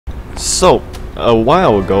So, a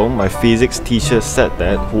while ago, my physics teacher said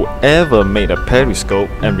that whoever made a periscope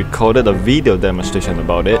and recorded a video demonstration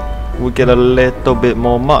about it would get a little bit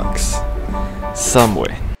more marks.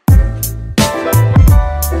 Somewhere.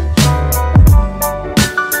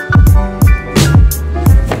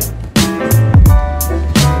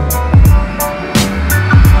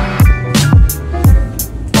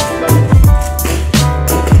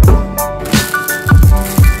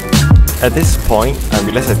 At this point, I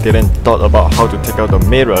realized I didn't thought about how to take out the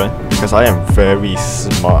mirror because I am very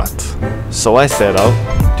smart. So I set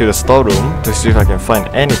out to the storeroom to see if I can find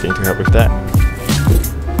anything to help with that.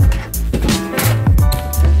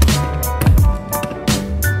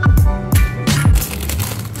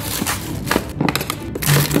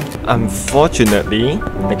 Unfortunately,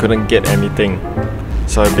 I couldn't get anything,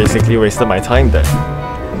 so I basically wasted my time there.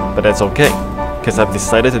 But that's okay, because I've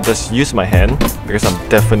decided to just use my hand because I'm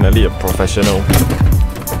definitely a professional.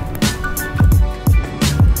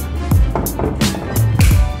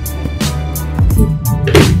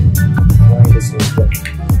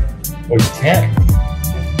 Well, you can't.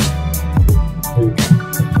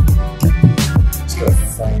 Just gotta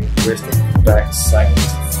find where's the back side of the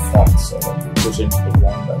front so that you push into the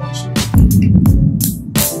wrong direction.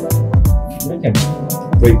 I can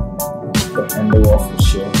break the handle off the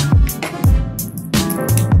shield.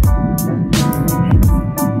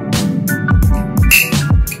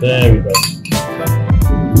 There we go.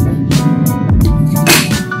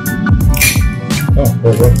 Oh,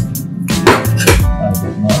 perfect. I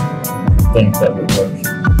did not think that would work.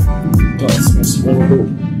 Oh, it smells horrible.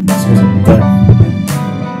 It smells like that.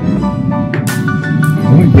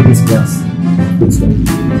 Let me get this glass. Good stuff.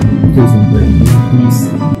 Please don't break it. Please.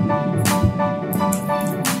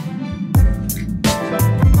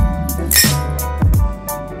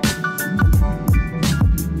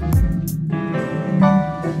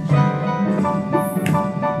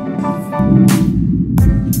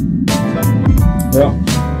 Well,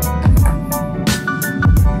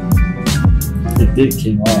 it did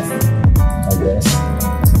came off, I guess.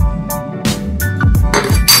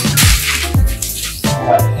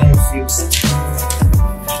 My hand feels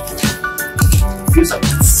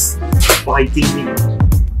like biting me.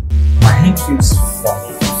 My hand feels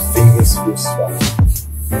funny, my fingers feel funny.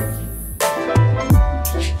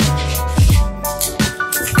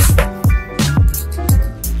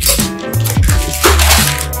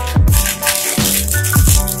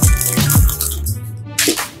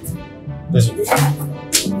 This will be fine.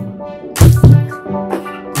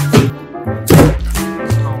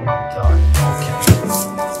 Oh my god, okay.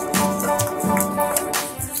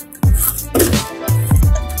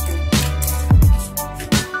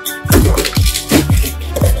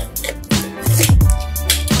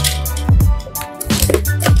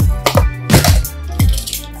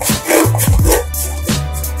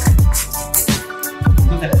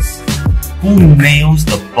 Look at this. Who nails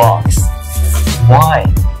the box? Why?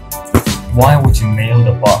 Why would you nail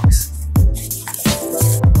the box?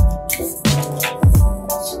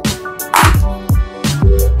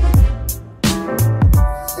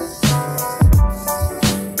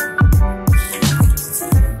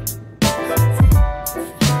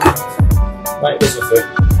 Right, this will fit.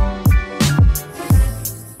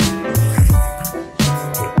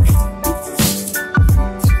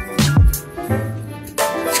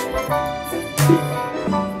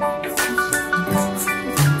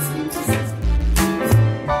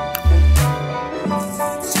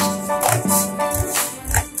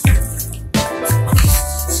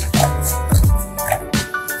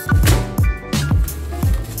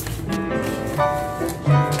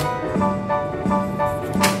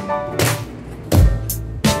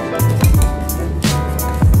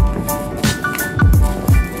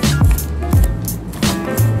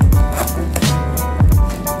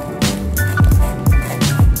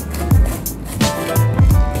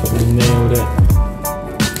 Nailed it.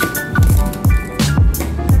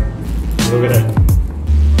 Look at that.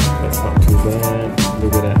 That's not too bad.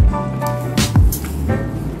 Look at that.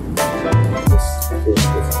 This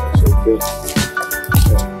is actually good.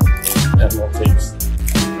 Add more tapes.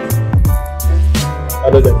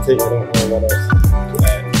 Other than tape, I don't know what else to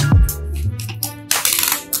add.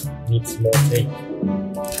 Needs more tape.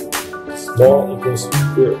 Small equals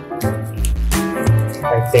good, I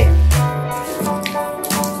think.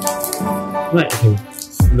 Right, I can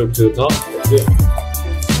look to the top, that's good.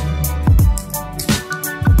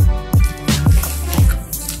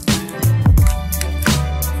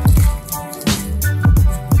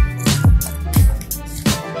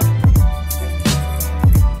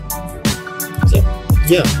 So,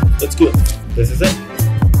 yeah, that's good. This is it.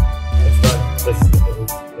 It's done. This is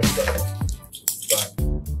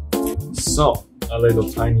So, a little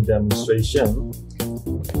tiny demonstration.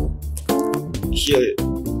 Here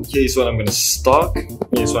is what I'm gonna stalk.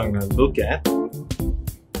 Here's what I'm gonna look at.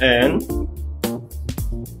 And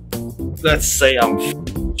let's say I'm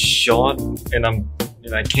short and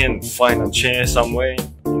I can't find a chair somewhere,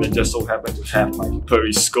 and I just so happen to have my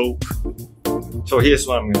periscope. So here's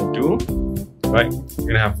what I'm gonna do. Right, I'm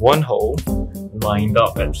gonna have one hole lined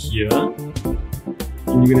up at here,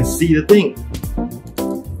 and you're gonna see the thing.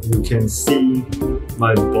 You can see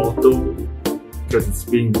my bottle because it's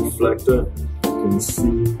being reflected. You can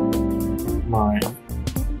see my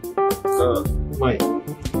my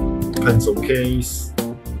pencil case,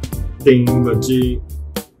 thingamajig.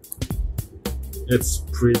 It's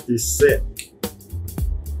pretty sick.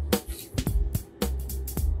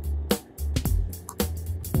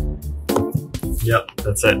 Yep,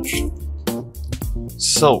 that's it.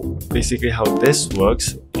 So basically how this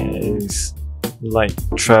works is light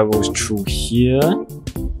travels through here,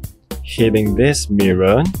 hitting this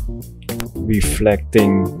mirror,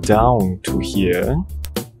 reflecting down to here,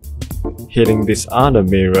 hitting this other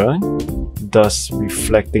mirror, thus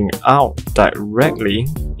reflecting out directly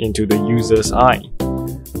into the user's eye,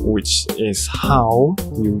 which is how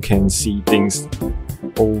you can see things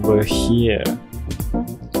over here.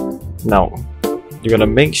 Now, you're gonna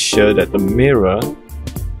make sure that the mirror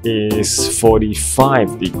is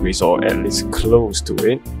 45 degrees or at least close to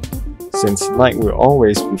it, since light will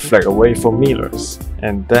always reflect away from mirrors,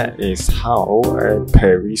 and that is how a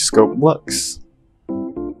periscope works.